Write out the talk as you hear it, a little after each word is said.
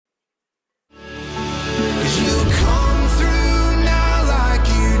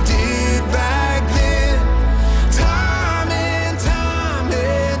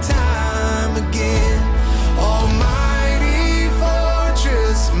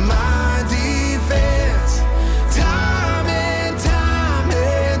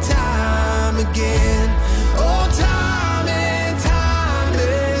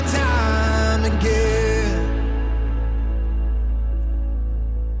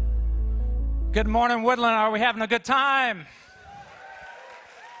Good morning, Woodland. Are we having a good time?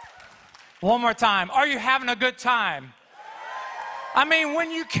 One more time. Are you having a good time? I mean,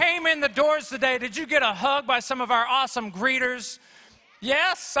 when you came in the doors today, did you get a hug by some of our awesome greeters?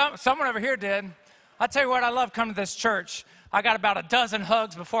 Yes, someone over here did. I tell you what, I love coming to this church. I got about a dozen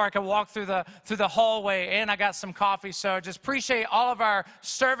hugs before I could walk through the hallway, and I got some coffee. So just appreciate all of our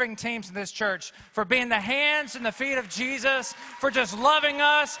serving teams in this church for being the hands and the feet of Jesus, for just loving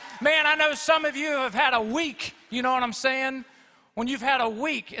us. Man, I know some of you have had a week, you know what I'm saying? When you've had a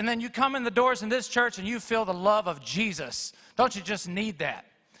week and then you come in the doors in this church and you feel the love of Jesus, don't you just need that?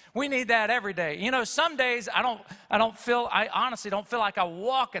 We need that every day. You know, some days I honestly don't feel like I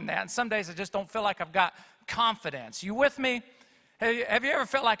walk in that. And some days I just don't feel like I've got confidence. You with me? Have you ever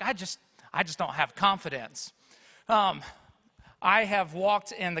felt like I just don't have confidence? I have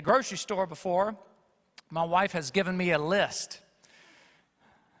walked in the grocery store before. My wife has given me a list.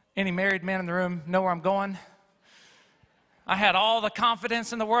 Any married men in the room know where I'm going? I had all the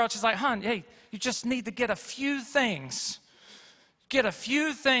confidence in the world. She's like, hon, hey, you just need to get a few things. Get a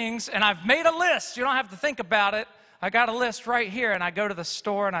few things, and I've made a list. You don't have to think about it. I got a list right here, and I go to the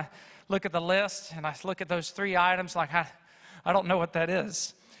store, and I look at the list, and I look at those 3 items like I don't know what that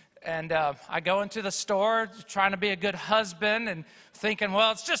is. And I go into the store trying to be a good husband and thinking,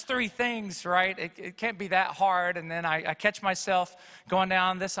 well, it's just 3 things, right? It can't be that hard. And then I catch myself going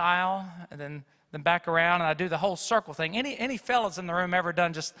down this aisle and then back around, and I do the whole circle thing. Any fellas in the room ever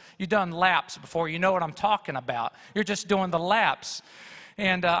you've done laps before? You know what I'm talking about. You're just doing the laps.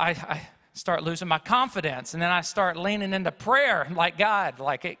 And I start losing my confidence, and then I start leaning into prayer like, God,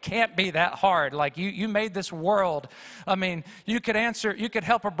 like it can't be that hard. Like you made this world. I mean, you could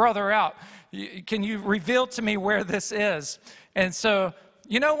help a brother out. Can you reveal to me where this is? And so,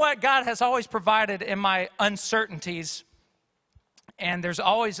 you know what? God has always provided in my uncertainties. And there's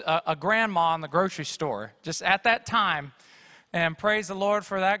always a grandma in the grocery store, just at that time. And praise the Lord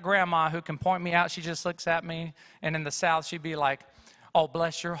for that grandma who can point me out. She just looks at me, and in the South, she'd be like, oh,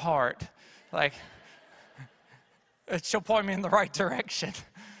 bless your heart. Like, she'll point me in the right direction.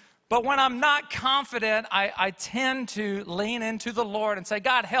 But when I'm not confident, I tend to lean into the Lord and say,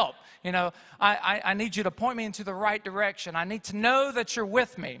 God, help. You know, I need you to point me into the right direction. I need to know that you're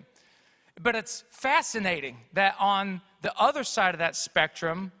with me. But it's fascinating that on the other side of that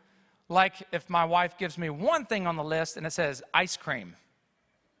spectrum, like if my wife gives me one thing on the list and it says ice cream,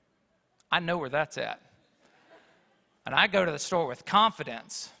 I know where that's at. And I go to the store with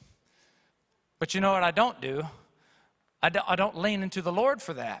confidence. But you know what I don't do? I don't lean into the Lord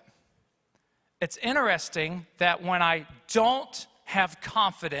for that. It's interesting that when I don't have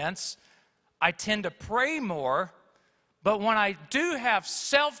confidence, I tend to pray more. But when I do have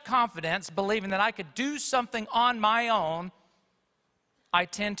self-confidence, believing that I could do something on my own, I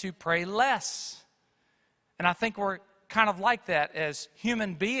tend to pray less. And I think we're kind of like that as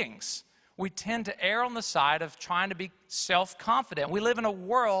human beings. We tend to err on the side of trying to be self-confident. We live in a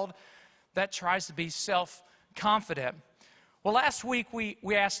world that tries to be self-confident. Well, last week we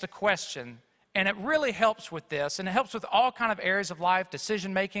asked a question, and it really helps with this, and it helps with all kind of areas of life,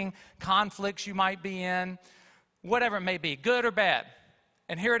 decision-making, conflicts you might be in, whatever it may be, good or bad.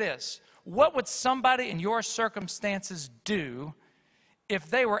 And here it is. What would somebody in your circumstances do if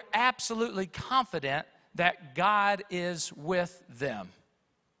they were absolutely confident that God is with them?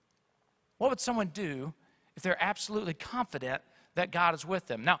 What would someone do if they're absolutely confident that God is with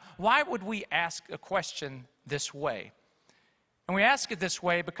them? Now, why would we ask a question this way? And we ask it this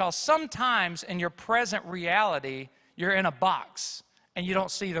way because sometimes in your present reality, you're in a box and you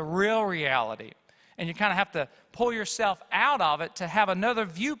don't see the real reality. And you kind of have to pull yourself out of it to have another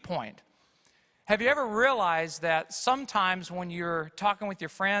viewpoint. Have you ever realized that sometimes when you're talking with your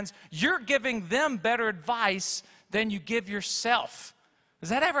friends, you're giving them better advice than you give yourself? Does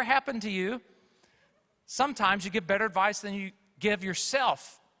that ever happen to you? Sometimes you give better advice than you give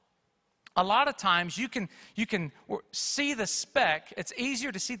yourself. A lot of times you can see the speck. It's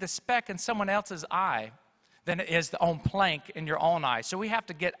easier to see the speck in someone else's eye than it is the own plank in your own eye. So we have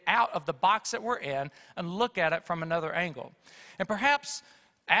to get out of the box that we're in and look at it from another angle. And perhaps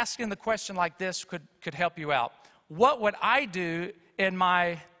asking the question like this could help you out. What would I do in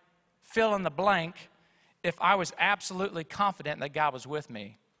my fill in the blank if I was absolutely confident that God was with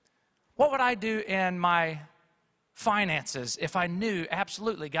me? What would I do in my finances if I knew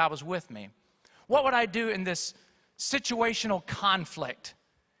absolutely God was with me? What would I do in this situational conflict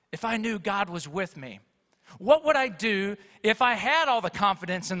if I knew God was with me? What would I do if I had all the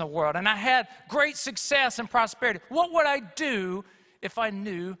confidence in the world and I had great success and prosperity? What would I do if I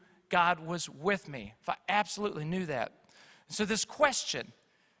knew God was with me? If I absolutely knew that. So this question,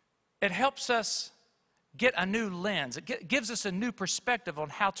 it helps us get a new lens. It gives us a new perspective on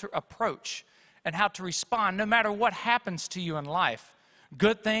how to approach and how to respond no matter what happens to you in life.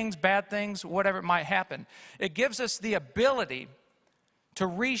 Good things, bad things, whatever it might happen. It gives us the ability to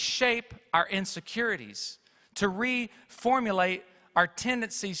reshape our insecurities, to reformulate our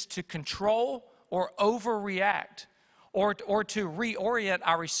tendencies to control or overreact, or to reorient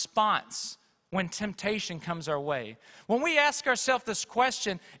our response when temptation comes our way. When we ask ourselves this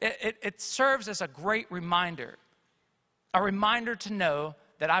question, it serves as a great reminder to know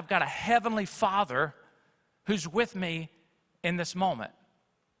that I've got a heavenly Father who's with me in this moment,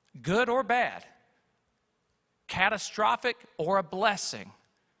 good or bad, catastrophic or a blessing,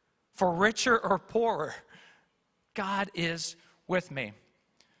 for richer or poorer. God is with me.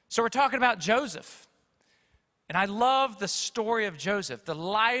 So we're talking about Joseph. And I love the story of Joseph, the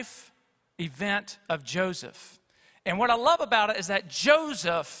life event of Joseph. And what I love about it is that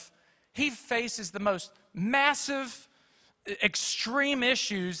Joseph, he faces the most massive, extreme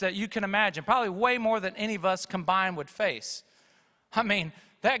issues that you can imagine, probably way more than any of us combined would face. I mean,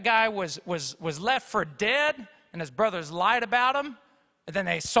 that guy was left for dead, and his brothers lied about him, and then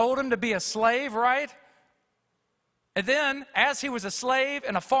they sold him to be a slave, right? And then, as he was a slave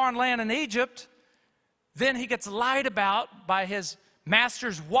in a foreign land in Egypt, then he gets lied about by his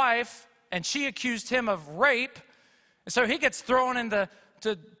master's wife, and she accused him of rape. And so he gets thrown into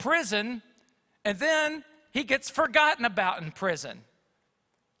prison, and then he gets forgotten about in prison.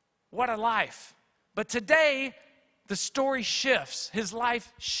 What a life. But today, the story shifts. His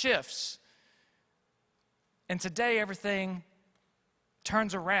life shifts. And today, everything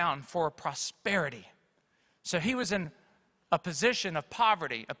turns around for prosperity. So he was in a position of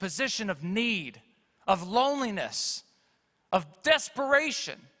poverty, a position of need, of loneliness, of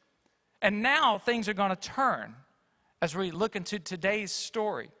desperation. And now things are going to turn as we look into today's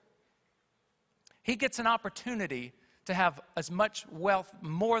story. He gets an opportunity to have as much wealth,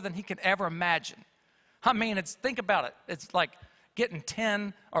 more than he could ever imagine. I mean, think about it. It's like getting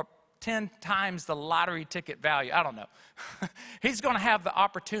 10 times the lottery ticket value. I don't know. He's going to have the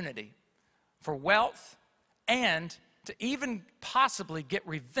opportunity for wealth and to even possibly get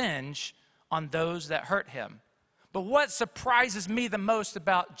revenge on those that hurt him. But what surprises me the most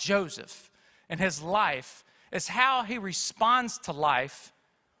about Joseph and his life is how he responds to life,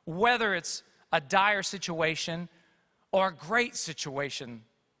 whether it's a dire situation or a great situation.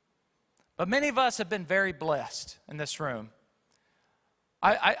 But many of us have been very blessed in this room.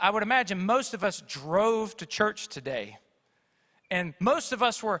 I would imagine most of us drove to church today. And most of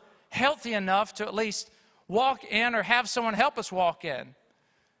us were healthy enough to at least walk in or have someone help us walk in.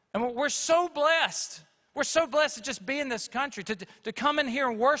 And we're so blessed. We're so blessed to just be in this country, to come in here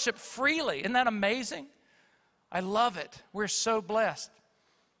and worship freely. Isn't that amazing? I love it. We're so blessed.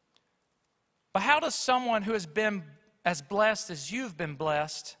 But how does someone who has been as blessed as you've been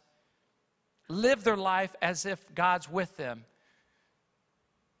blessed live their life as if God's with them?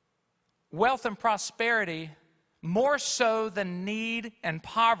 Wealth and prosperity, more so than need and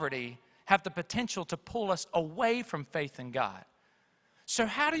poverty, have the potential to pull us away from faith in God. So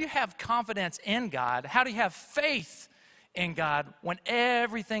how do you have confidence in God? How do you have faith in God when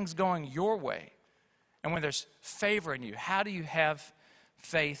everything's going your way? And when there's favor in you, how do you have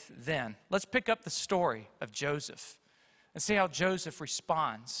faith then? Let's pick up the story of Joseph and see how Joseph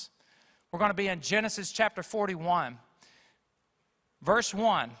responds. We're going to be in Genesis chapter 41, verse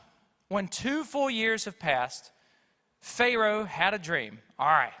 1. When 2 full years have passed, Pharaoh had a dream. All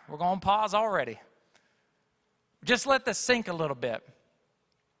right, we're going to pause already. Just let this sink a little bit.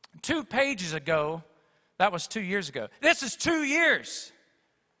 2 pages ago, that was 2 years ago. This is 2 years.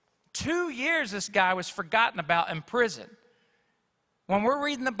 2 years this guy was forgotten about in prison. When we're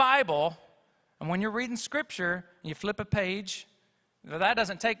reading the Bible, and when you're reading Scripture, and you flip a page, that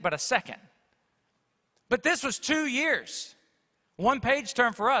doesn't take but a second. But this was 2 years. 1 page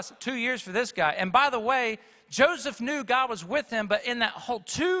turn for us, 2 years for this guy. And by the way, Joseph knew God was with him, but in that whole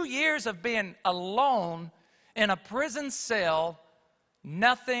 2 years of being alone in a prison cell,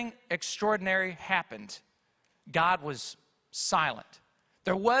 nothing extraordinary happened. God was silent.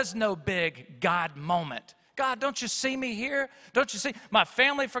 There was no big God moment. God, don't you see me here? Don't you see? My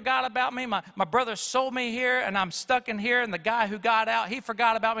family forgot about me. My brother sold me here, and I'm stuck in here. And the guy who got out, he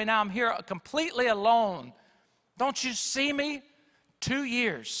forgot about me. Now I'm here completely alone. Don't you see me? 2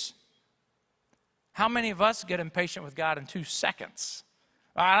 years. How many of us get impatient with God in 2 seconds?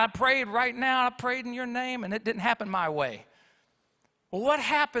 All right, I prayed right now. I prayed in your name, and it didn't happen my way. Well, what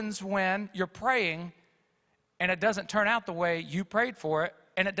happens when you're praying and it doesn't turn out the way you prayed for it,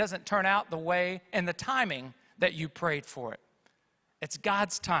 and it doesn't turn out the way and the timing that you prayed for it? It's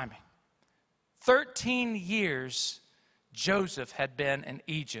God's timing. 13 years Joseph had been in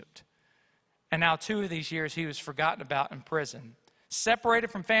Egypt. And now 2 of these years he was forgotten about in prison.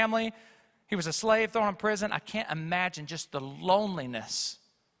 Separated from family, he was a slave thrown in prison. I can't imagine just the loneliness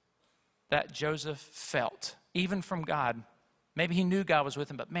that Joseph felt, even from God. Maybe he knew God was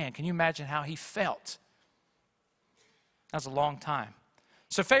with him, but man, can you imagine how he felt? That was a long time.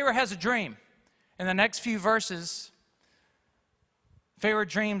 So Pharaoh has a dream. In the next few verses, Pharaoh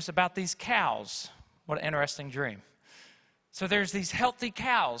dreams about these cows. What an interesting dream. So there's these healthy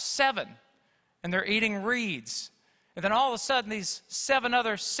cows, 7, and they're eating reeds. And then all of a sudden, these 7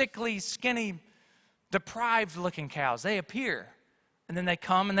 other sickly, skinny, deprived-looking cows, they appear. And then they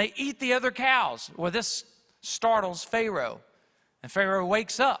come and they eat the other cows. Well, this startles Pharaoh. And Pharaoh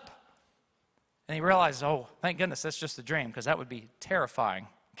wakes up. And he realizes, oh, thank goodness that's just a dream, because that would be terrifying.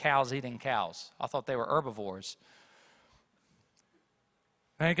 Cows eating cows. I thought they were herbivores.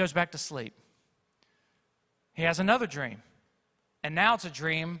 And he goes back to sleep. He has another dream. And now it's a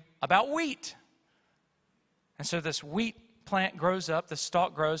dream about wheat. And so this wheat plant grows up, the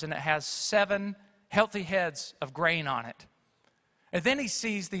stalk grows, and it has 7 healthy heads of grain on it. And then he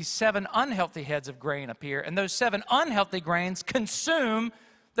sees these 7 unhealthy heads of grain appear, and those 7 unhealthy grains consume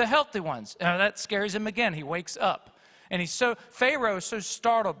the healthy ones. That scares him again. He wakes up. And Pharaoh is so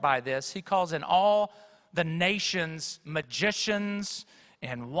startled by this, he calls in all the nation's magicians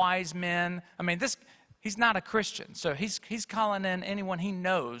and wise men. I mean, he's not a Christian, so he's calling in anyone he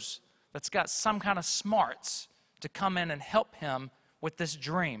knows that's got some kind of smarts to come in and help him with this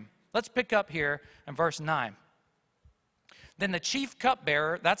dream. Let's pick up here in verse 9. Then the chief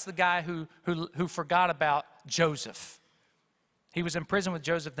cupbearer, that's the guy who forgot about Joseph. He was in prison with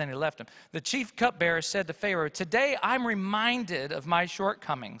Joseph, then he left him. The chief cupbearer said to Pharaoh, "Today I'm reminded of my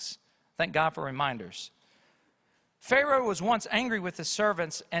shortcomings." Thank God for reminders. Pharaoh was once angry with his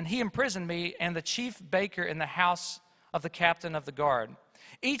servants, and he imprisoned me and the chief baker in the house of the captain of the guard.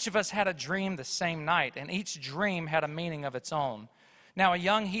 Each of us had a dream the same night, and each dream had a meaning of its own. Now a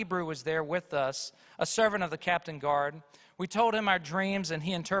young Hebrew was there with us, a servant of the captain guard. We told him our dreams, and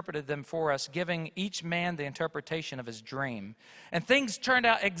he interpreted them for us, giving each man the interpretation of his dream. And things turned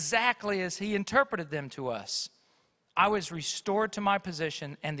out exactly as he interpreted them to us. I was restored to my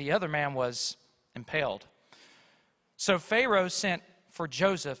position, and the other man was impaled. So Pharaoh sent for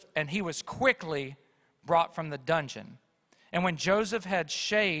Joseph, and he was quickly brought from the dungeon. And when Joseph had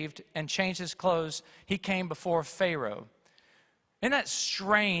shaved and changed his clothes, he came before Pharaoh. Isn't that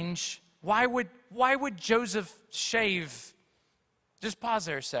strange? Why would Joseph shave? Just pause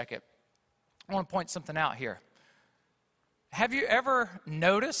there a second. I want to point something out here. Have you ever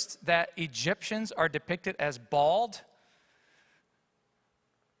noticed that Egyptians are depicted as bald?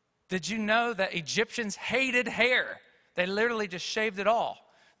 Did you know that Egyptians hated hair? They literally just shaved it all.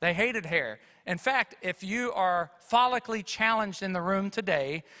 They hated hair. In fact, if you are follically challenged in the room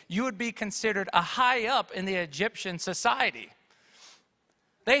today, you would be considered a high up in the Egyptian society.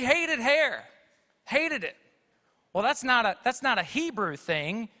 They hated hair, hated it. Well, that's not a Hebrew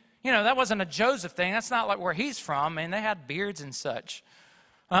thing. You know, that wasn't a Joseph thing. That's not like where he's from. I mean, they had beards and such.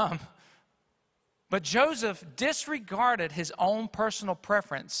 But Joseph disregarded his own personal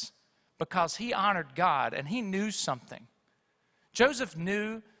preference because he honored God, and he knew something. Joseph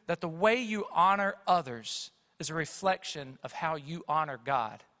knew that the way you honor others is a reflection of how you honor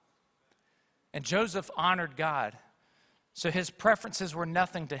God. And Joseph honored God. So his preferences were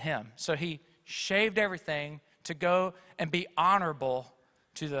nothing to him. So he shaved everything to go and be honorable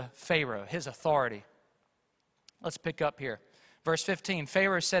to the Pharaoh, his authority. Let's pick up here. Verse 15,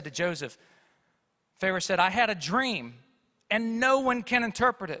 Pharaoh said to Joseph, Pharaoh said, "I had a dream, and no one can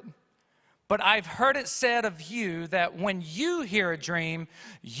interpret it. But I've heard it said of you that when you hear a dream,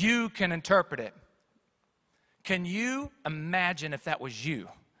 you can interpret it." Can you imagine if that was you?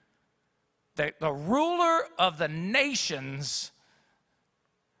 The ruler of the nations,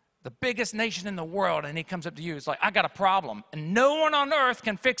 the biggest nation in the world, and he comes up to you. It's like, I got a problem, and no one on earth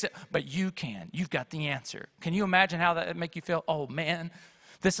can fix it, but you can. You've got the answer. Can you imagine how that would make you feel? Oh, man,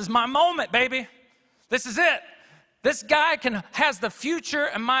 this is my moment, baby. This is it. This guy has the future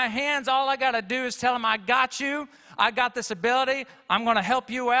in my hands. All I got to do is tell him, I got you. I got this ability. I'm going to help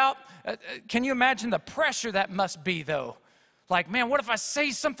you out. Can you imagine the pressure that must be, though? Like, man, what if I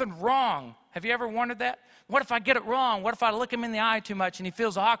say something wrong? Have you ever wondered that? What if I get it wrong? What if I look him in the eye too much and he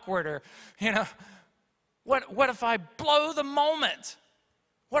feels awkward? Or, what if I blow the moment?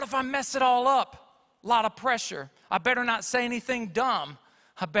 What if I mess it all up? A lot of pressure. I better not say anything dumb.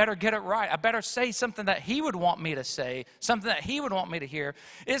 I better get it right. I better say something that he would want me to say, something that he would want me to hear.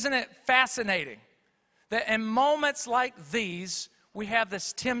 Isn't it fascinating that in moments like these, we have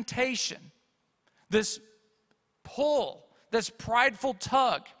this temptation this pull, this prideful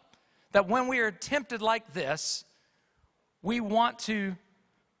tug, that when we are tempted like this, we want to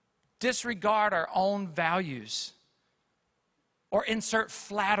disregard our own values or insert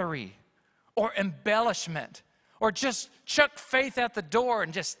flattery or embellishment or just chuck faith at the door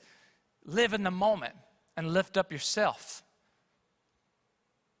and just live in the moment and lift up yourself.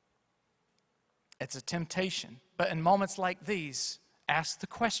 It's a temptation. But in moments like these, ask the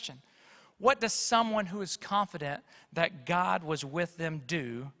question, what does someone who is confident that God was with them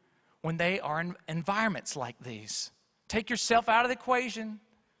do when they are in environments like these? Take yourself out of the equation.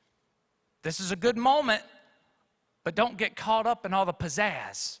 This is a good moment, but don't get caught up in all the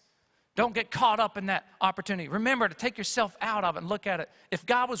pizzazz. Don't get caught up in that opportunity. Remember to take yourself out of it and look at it. If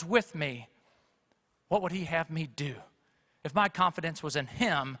God was with me, what would he have me do? If my confidence was in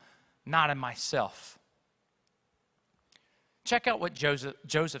him, not in myself. Check out what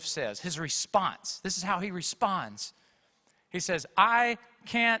Joseph says, his response. This is how he responds. He says, I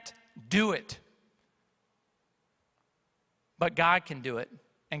can't do it, but God can do it,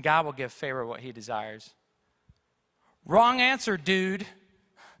 and God will give Pharaoh what he desires. Wrong answer, dude.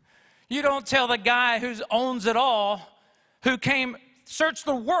 You don't tell the guy who owns it all, who searched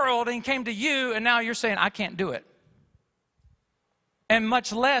the world and came to you, and now you're saying, I can't do it. And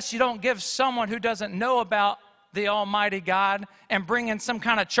much less, you don't give someone who doesn't know about the Almighty God and bring in some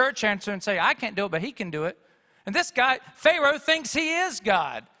kind of church answer and say, I can't do it, but he can do it. And this guy, Pharaoh, thinks he is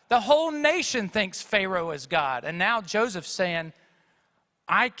God. The whole nation thinks Pharaoh is God. And now Joseph's saying,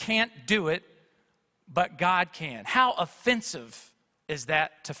 I can't do it, but God can. How offensive is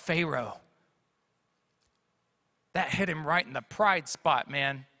that to Pharaoh? That hit him right in the pride spot,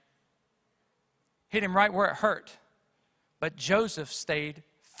 man. Hit him right where it hurt. But Joseph stayed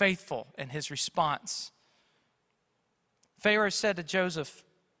faithful in his response. Pharaoh said to Joseph,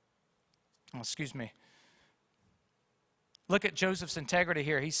 look at Joseph's integrity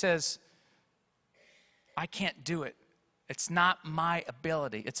here. He says, I can't do it. It's not my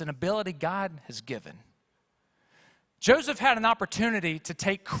ability. It's an ability God has given. Joseph had an opportunity to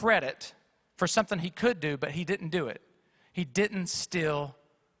take credit for something he could do, but he didn't do it. He didn't steal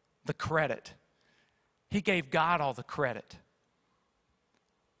the credit. He gave God all the credit.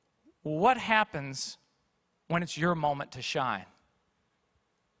 What happens when it's your moment to shine?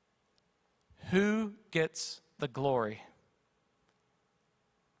 Who gets the glory?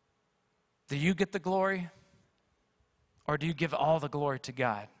 Do you get the glory? Or do you give all the glory to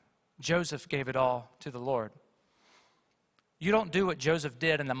God? Joseph gave it all to the Lord. You don't do what Joseph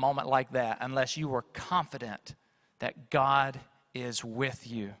did in a moment like that unless you were confident that God is with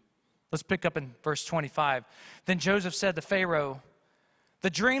you. Let's pick up in verse 25. Then Joseph said to Pharaoh, the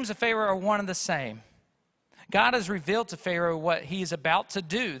dreams of Pharaoh are one and the same. God has revealed to Pharaoh what he is about to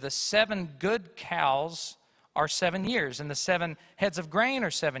do. The 7 good cows are 7 years, and the 7 heads of grain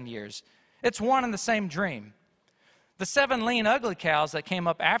are 7 years. It's one and the same dream. The 7 lean, ugly cows that came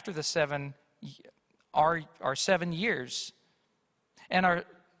up after the 7 are 7 years,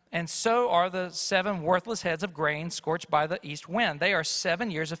 and so are the 7 worthless heads of grain scorched by the east wind. They are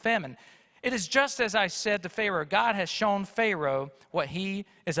 7 years of famine. It is just as I said to Pharaoh. God has shown Pharaoh what he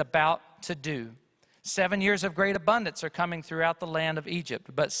is about to do. 7 years of great abundance are coming throughout the land of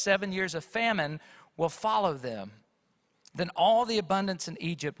Egypt, but 7 years of famine will follow them. Then all the abundance in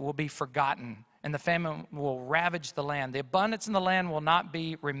Egypt will be forgotten, and the famine will ravage the land. The abundance in the land will not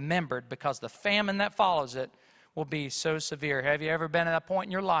be remembered because the famine that follows it will be so severe. Have you ever been at a point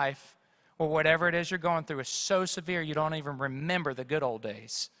in your life where whatever it is you're going through is so severe you don't even remember the good old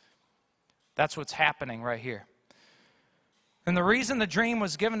days? That's what's happening right here. And the reason the dream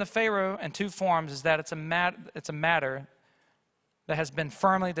was given to Pharaoh in 2 forms is that it's a matter that has been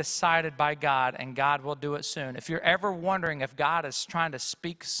firmly decided by God, and God will do it soon. If you're ever wondering if God is trying to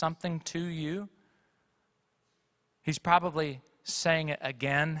speak something to you, he's probably saying it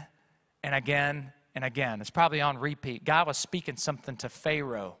again and again and again. It's probably on repeat. God was speaking something to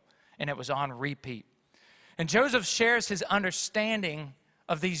Pharaoh, and it was on repeat. And Joseph shares his understanding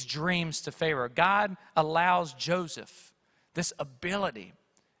of these dreams to Pharaoh. God allows Joseph this ability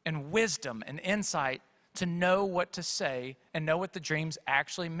and wisdom and insight to know what to say and know what the dreams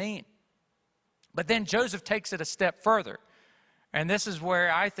actually mean. But then Joseph takes it a step further. And this is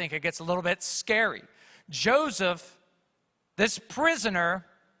where I think it gets a little bit scary. Joseph, this prisoner,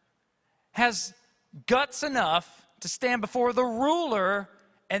 has guts enough to stand before the ruler,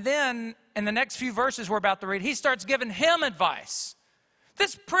 and then in the next few verses we're about to read, he starts giving him advice.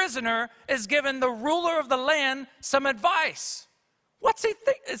 This prisoner is giving the ruler of the land some advice. What's he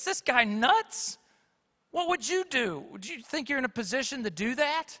think? Is this guy nuts? What would you do? Would you think you're in a position to do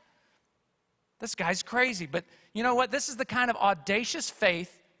that? this guy's crazy. But you know what? This is the kind of audacious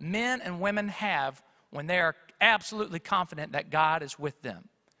faith men and women have when they are absolutely confident that God is with them.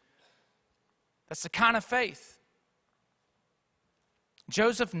 That's the kind of faith.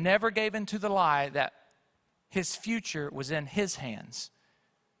 Joseph never gave into the lie that his future was in his hands.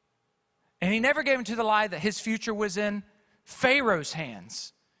 And he never gave into the lie that his future was in Pharaoh's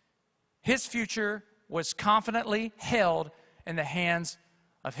hands. His future was confidently held in the hands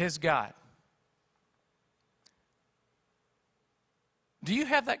of his God. Do you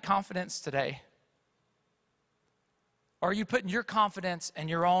have that confidence today? Or are you putting your confidence in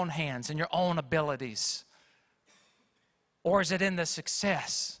your own hands, in your own abilities? Or is it in the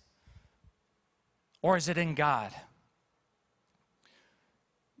success? Or is it in God?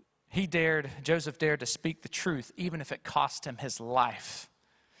 Joseph dared to speak the truth, even if it cost him his life.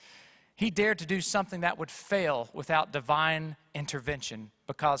 He dared to do something that would fail without divine intervention,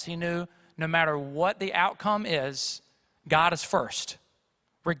 because he knew no matter what the outcome is, God is first.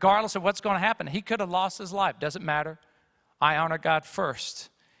 Regardless of what's going to happen, he could have lost his life. Doesn't matter. I honor God first.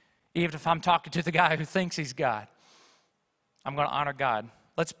 Even if I'm talking to the guy who thinks he's God, I'm going to honor God.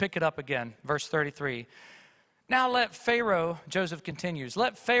 Let's pick it up again. Verse 33. Now let Pharaoh, Joseph continues,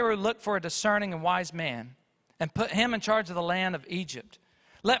 let Pharaoh look for a discerning and wise man and put him in charge of the land of Egypt.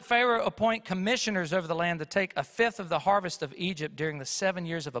 Let Pharaoh appoint commissioners over the land to take a fifth of the harvest of Egypt during the 7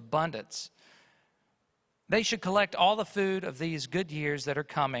 years of abundance. They should collect all the food of these good years that are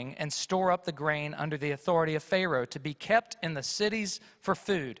coming and store up the grain under the authority of Pharaoh to be kept in the cities for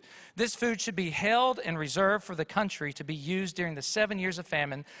food. This food should be held and reserved for the country to be used during the 7 years of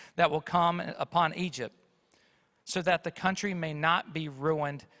famine that will come upon Egypt, so that the country may not be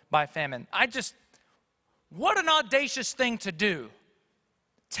ruined by famine. What an audacious thing to do.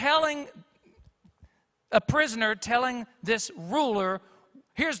 Telling this ruler,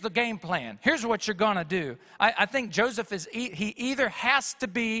 here's the game plan. Here's what you're going to do. I think Joseph he either has to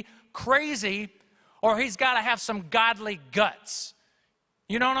be crazy or he's got to have some godly guts.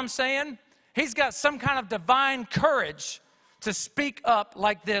 You know what I'm saying? He's got some kind of divine courage to speak up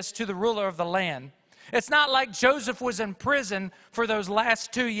like this to the ruler of the land. It's not like Joseph was in prison for those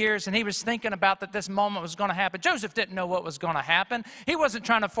last 2 years and he was thinking about that this moment was going to happen. Joseph didn't know what was going to happen. He wasn't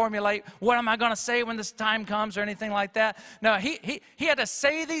trying to formulate, what am I going to say when this time comes or anything like that. No, he had to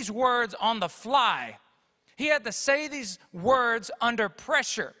say these words on the fly. He had to say these words under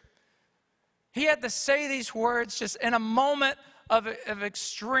pressure. He had to say these words just in a moment of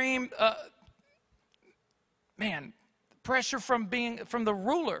extreme, pressure from the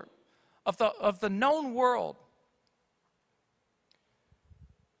ruler of the known world.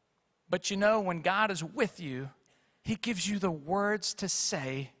 But you know, when God is with you, he gives you the words to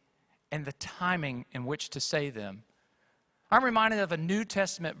say and the timing in which to say them. I'm reminded of a New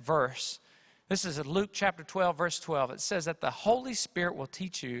Testament verse. This is in Luke chapter 12, verse 12. It says that the Holy Spirit will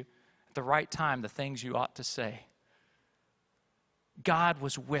teach you at the right time the things you ought to say. God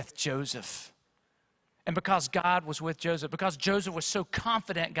was with Joseph. And because God was with Joseph, because Joseph was so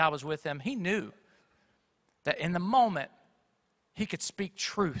confident God was with him, he knew that in the moment he could speak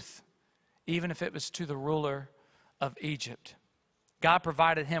truth, even if it was to the ruler of Egypt. God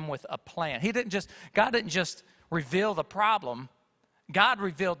provided him with a plan. God didn't just reveal the problem, God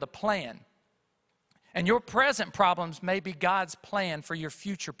revealed the plan. And your present problems may be God's plan for your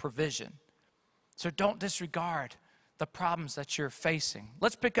future provision. So don't disregard the problems that you're facing.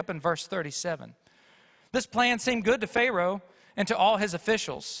 Let's pick up in verse 37. This plan seemed good to Pharaoh and to all his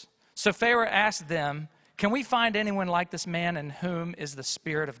officials. So Pharaoh asked them, can we find anyone like this man in whom is the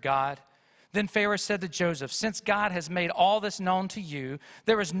Spirit of God? Then Pharaoh said to Joseph, since God has made all this known to you,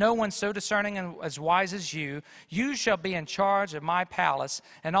 there is no one so discerning and as wise as you. You shall be in charge of my palace,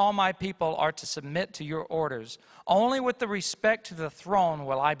 and all my people are to submit to your orders. Only with the respect to the throne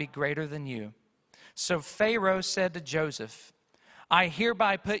will I be greater than you. So Pharaoh said to Joseph, I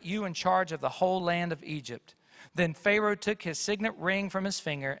hereby put you in charge of the whole land of Egypt. Then Pharaoh took his signet ring from his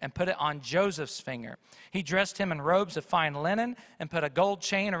finger and put it on Joseph's finger. He dressed him in robes of fine linen and put a gold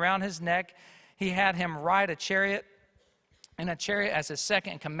chain around his neck. He had him ride a chariot as his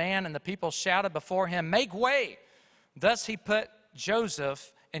second in command, and the people shouted before him, make way! Thus he put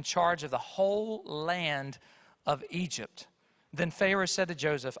Joseph in charge of the whole land of Egypt. Then Pharaoh said to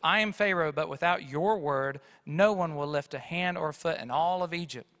Joseph, I am Pharaoh, but without your word, no one will lift a hand or foot in all of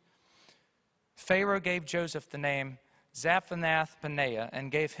Egypt. Pharaoh gave Joseph the name Zaphenath-Paneah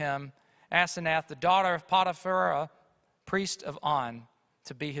and gave him Asenath, the daughter of Potiphar, priest of On,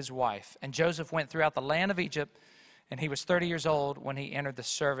 to be his wife. And Joseph went throughout the land of Egypt, and he was 30 years old when he entered the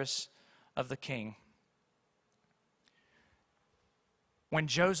service of the king. When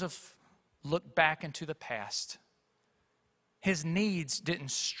Joseph look back into the past. His needs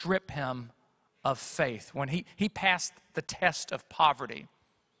didn't strip him of faith when he passed the test of poverty.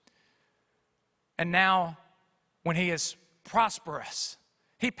 And now, when he is prosperous,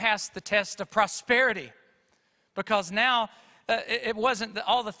 he passed the test of prosperity. Because now, it wasn't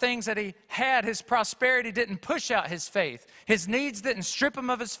all the things that he had. His prosperity didn't push out his faith. His needs didn't strip him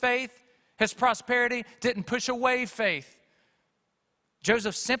of his faith. His prosperity didn't push away faith.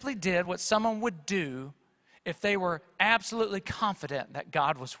 Joseph simply did what someone would do if they were absolutely confident that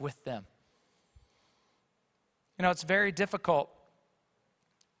God was with them. You know, it's very difficult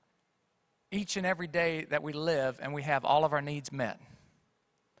each and every day that we live and we have all of our needs met.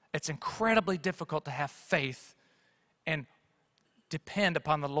 It's incredibly difficult to have faith and depend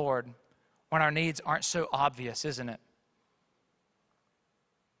upon the Lord when our needs aren't so obvious, isn't it?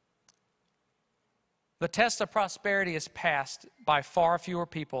 The test of prosperity is passed by far fewer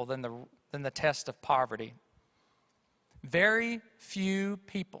people than the test of poverty. Very few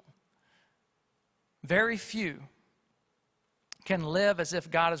people, very few, can live as if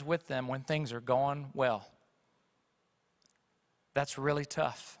God is with them when things are going well. That's really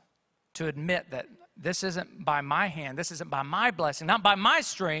tough to admit that this isn't by my hand, this isn't by my blessing, not by my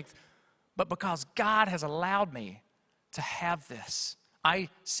strength, but because God has allowed me to have this. I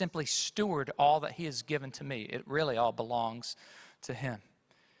simply steward all that He has given to me. It really all belongs to Him.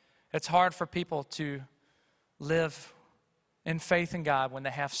 It's hard for people to live in faith in God when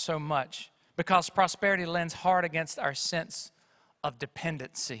they have so much, because prosperity lends hard against our sense of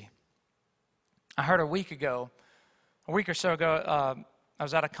dependency. I heard a week or so ago, I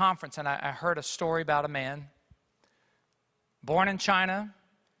was at a conference and I heard a story about a man born in China.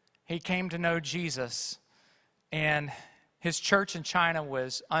 He came to know Jesus, and his church in China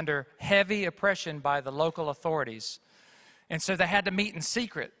was under heavy oppression by the local authorities. And so they had to meet in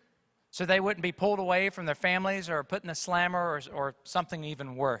secret so they wouldn't be pulled away from their families or put in a slammer or something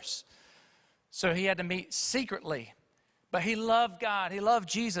even worse. So he had to meet secretly. But he loved God. He loved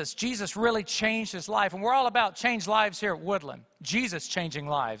Jesus. Jesus really changed his life. And we're all about changed lives here at Woodland. Jesus changing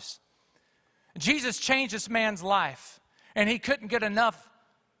lives. Jesus changed this man's life. And he couldn't get enough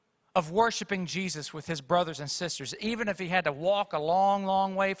of worshiping Jesus with his brothers and sisters. Even if he had to walk a long,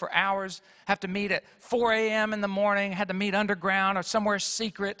 long way for hours, have to meet at 4 a.m. in the morning, had to meet underground or somewhere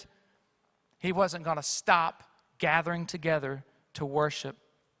secret, he wasn't going to stop gathering together to worship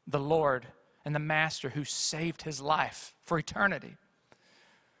the Lord and the Master who saved his life for eternity.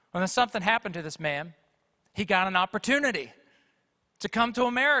 When something happened to this man, he got an opportunity to come to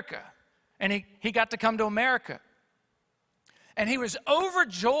America. And he got to come to America. And he was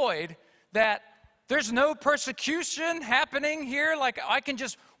overjoyed that there's no persecution happening here. Like, I can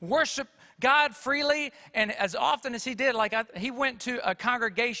just worship God freely. And as often as he did, he went to a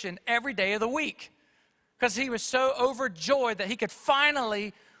congregation every day of the week because he was so overjoyed that he could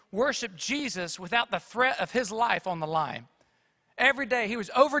finally worship Jesus without the threat of his life on the line. Every day he was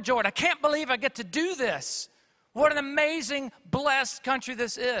overjoyed. I can't believe I get to do this. What an amazing, blessed country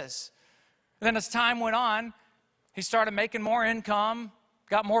this is. And then as time went on, he started making more income,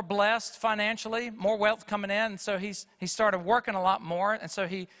 got more blessed financially, more wealth coming in. And so he started working a lot more. And so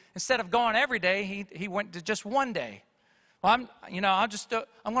instead of going every day, he went to just one day. Well, I'm going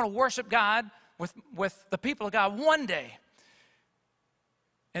to worship God with the people of God one day.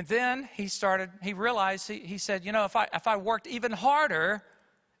 And then he realized, he said, if I worked even harder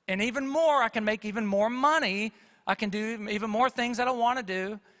and even more, I can make even more money. I can do even more things that I want to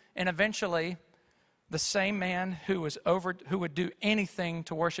do. And eventually, the same man who would do anything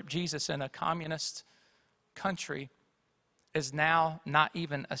to worship Jesus in a communist country is now not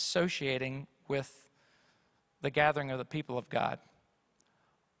even associating with the gathering of the people of God,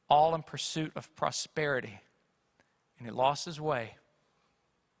 all in pursuit of prosperity. And he lost his way.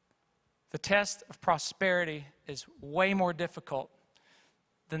 The test of prosperity is way more difficult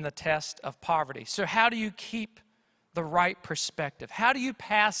than the test of poverty. So how do you keep the right perspective? How do you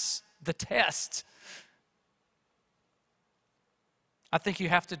pass the test? I think you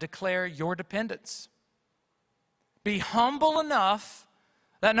have to declare your dependence. Be humble enough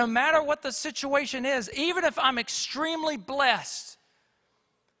that no matter what the situation is, even if I'm extremely blessed,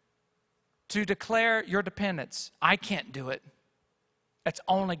 to declare your dependence. I can't do it. It's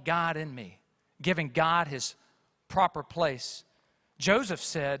only God in me, giving God his proper place. Joseph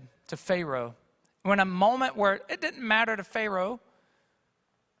said to Pharaoh, when a moment where it didn't matter to Pharaoh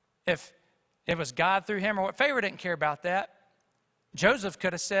if it was God through him or what, Pharaoh didn't care about that. Joseph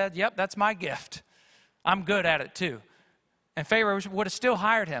could have said, yep, that's my gift. I'm good at it too. And Pharaoh would have still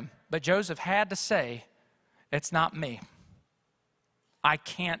hired him. But Joseph had to say, it's not me. I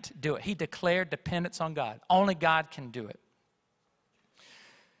can't do it. He declared dependence on God. Only God can do it.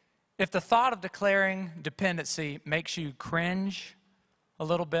 If the thought of declaring dependency makes you cringe a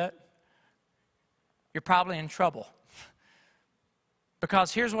little bit, you're probably in trouble.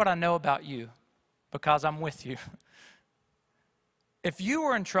 Because here's what I know about you, because I'm with you. If you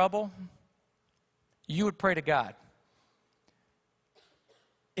were in trouble, you would pray to God.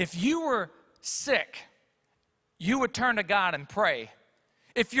 If you were sick, you would turn to God and pray.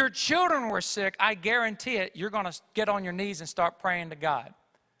 If your children were sick, I guarantee it, you're going to get on your knees and start praying to God.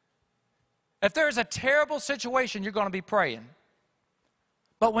 If there's a terrible situation, you're going to be praying.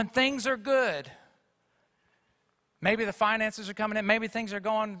 But when things are good, maybe the finances are coming in, maybe things are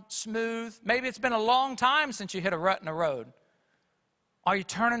going smooth, maybe it's been a long time since you hit a rut in the road, are you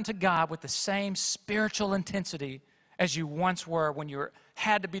turning to God with the same spiritual intensity as you once were when you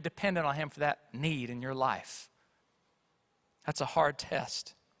had to be dependent on Him for that need in your life? That's a hard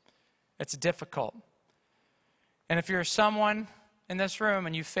test. It's difficult. And if you're someone in this room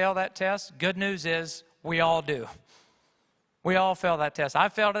and you fail that test, good news is we all do. We all fail that test. I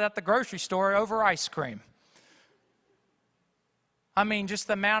failed it at the grocery store over ice cream. I mean, just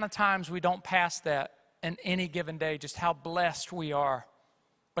the amount of times we don't pass that in any given day, just how blessed we are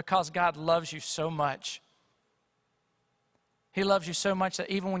because God loves you so much. He loves you so much that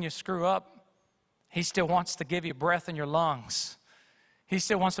even when you screw up, He still wants to give you breath in your lungs. He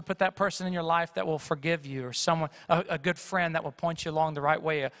still wants to put that person in your life that will forgive you, or someone, a good friend that will point you along the right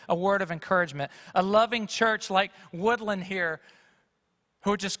way, a word of encouragement, a loving church like Woodland here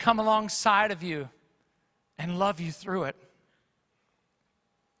who would just come alongside of you and love you through it.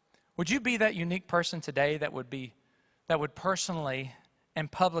 Would you be that unique person today that would personally and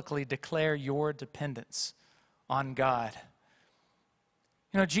publicly declare your dependence on God?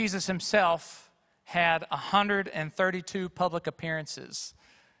 You know, Jesus Himself had 132 public appearances.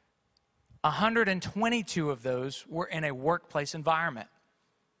 122 of those were in a workplace environment.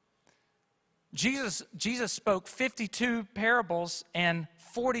 Jesus spoke 52 parables, and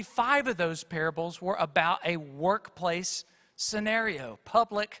 45 of those parables were about a workplace scenario,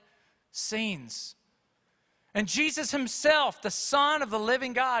 public scenes. And Jesus Himself, the Son of the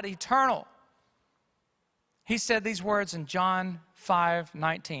living God, eternal, He said these words in John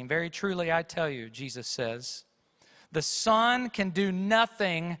 5:19. Very truly I tell you, Jesus says, the Son can do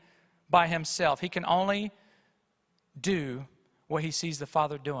nothing by Himself. He can only do what He sees the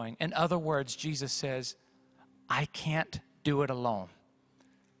Father doing. In other words, Jesus says, I can't do it alone.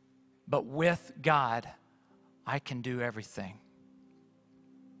 But with God, I can do everything.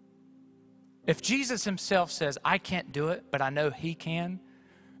 If Jesus Himself says, I can't do it, but I know He can,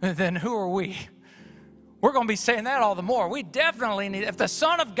 then who are we? We're going to be saying that all the more. We definitely need, if the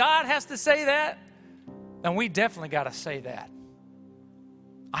Son of God has to say that, then we definitely got to say that.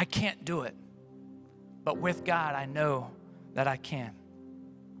 I can't do it, but with God, I know that I can.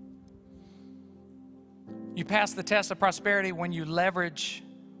 You pass the test of prosperity when you leverage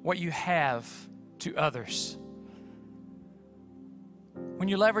what you have to others. When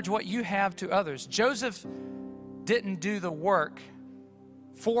you leverage what you have to others. Joseph didn't do the work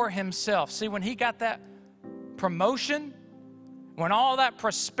for himself. See, when he got that promotion, when all that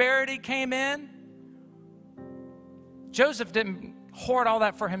prosperity came in, Joseph didn't hoard all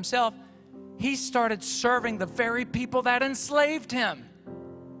that for himself. He started serving the very people that enslaved him.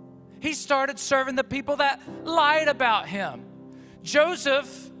 He started serving the people that lied about him.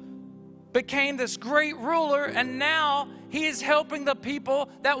 Joseph became this great ruler, and now he is helping the people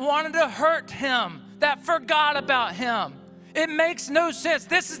that wanted to hurt him, that forgot about him. It makes no sense.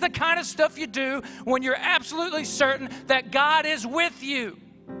 This is the kind of stuff you do when you're absolutely certain that God is with you.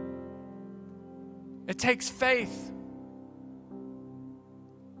 It takes faith.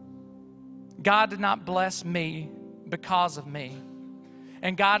 God did not bless me because of me.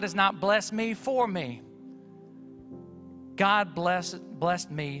 And God does not bless me for me. God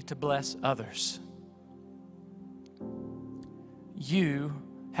blessed me to bless others. You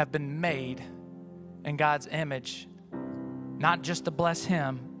have been made in God's image, not just to bless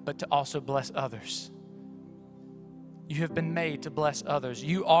Him, but to also bless others. You have been made to bless others.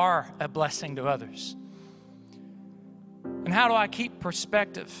 You are a blessing to others. And how do I keep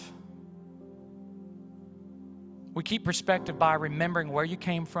perspective? We keep perspective by remembering where you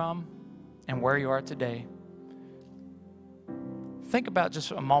came from and where you are today. Think about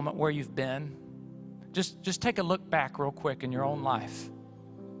just a moment where you've been. Just take a look back real quick in your own life.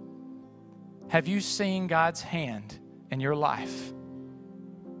 Have you seen God's hand in your life?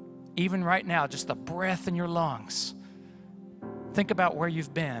 Even right now, just the breath in your lungs. Think about where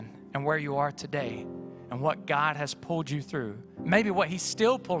you've been and where you are today and what God has pulled you through. Maybe what he's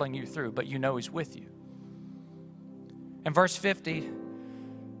still pulling you through, but you know he's with you. In verse 50,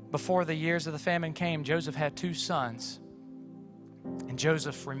 before the years of the famine came, Joseph had 2 sons. And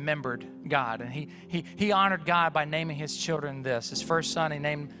Joseph remembered God, and he honored God by naming his children this. His first son he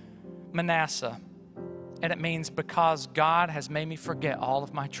named Manasseh, and it means because God has made me forget all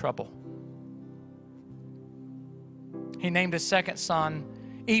of my trouble. He named his second son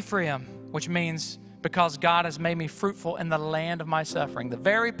Ephraim, which means because God has made me fruitful in the land of my suffering. The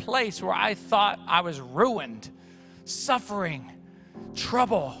very place where I thought I was ruined, suffering,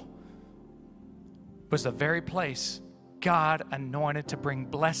 trouble, was the very place God anointed to bring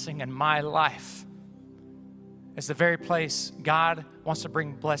blessing in my life. It's the very place God wants to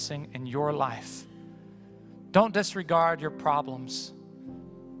bring blessing in your life. Don't disregard your problems,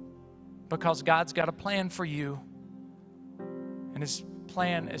 because God's got a plan for you, and his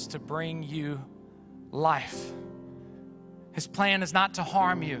plan is to bring you life. His plan is not to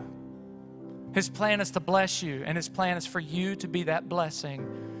harm you. His plan is to bless you, and his plan is for you to be that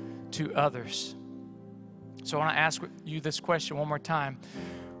blessing to others. So I want to ask you this question one more time.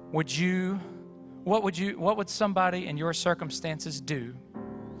 What would somebody in your circumstances do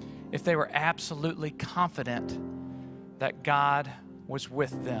if they were absolutely confident that God was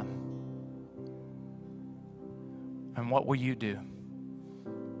with them? And what will you do?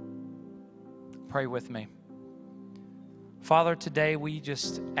 Pray with me. Father, today we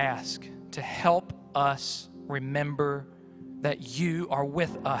just ask to help us remember that you are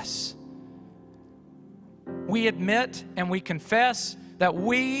with us. We admit and we confess that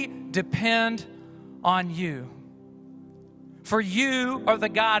we depend on you. For you are the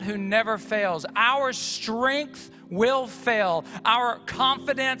God who never fails. Our strength will fail. Our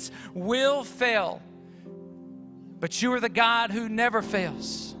confidence will fail. But you are the God who never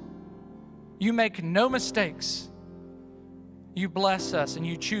fails. You make no mistakes. You bless us and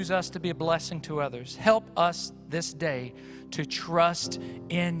you choose us to be a blessing to others. Help us this day to trust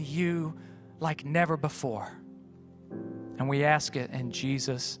in you like never before. And we ask it in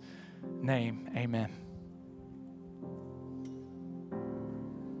Jesus' name, amen.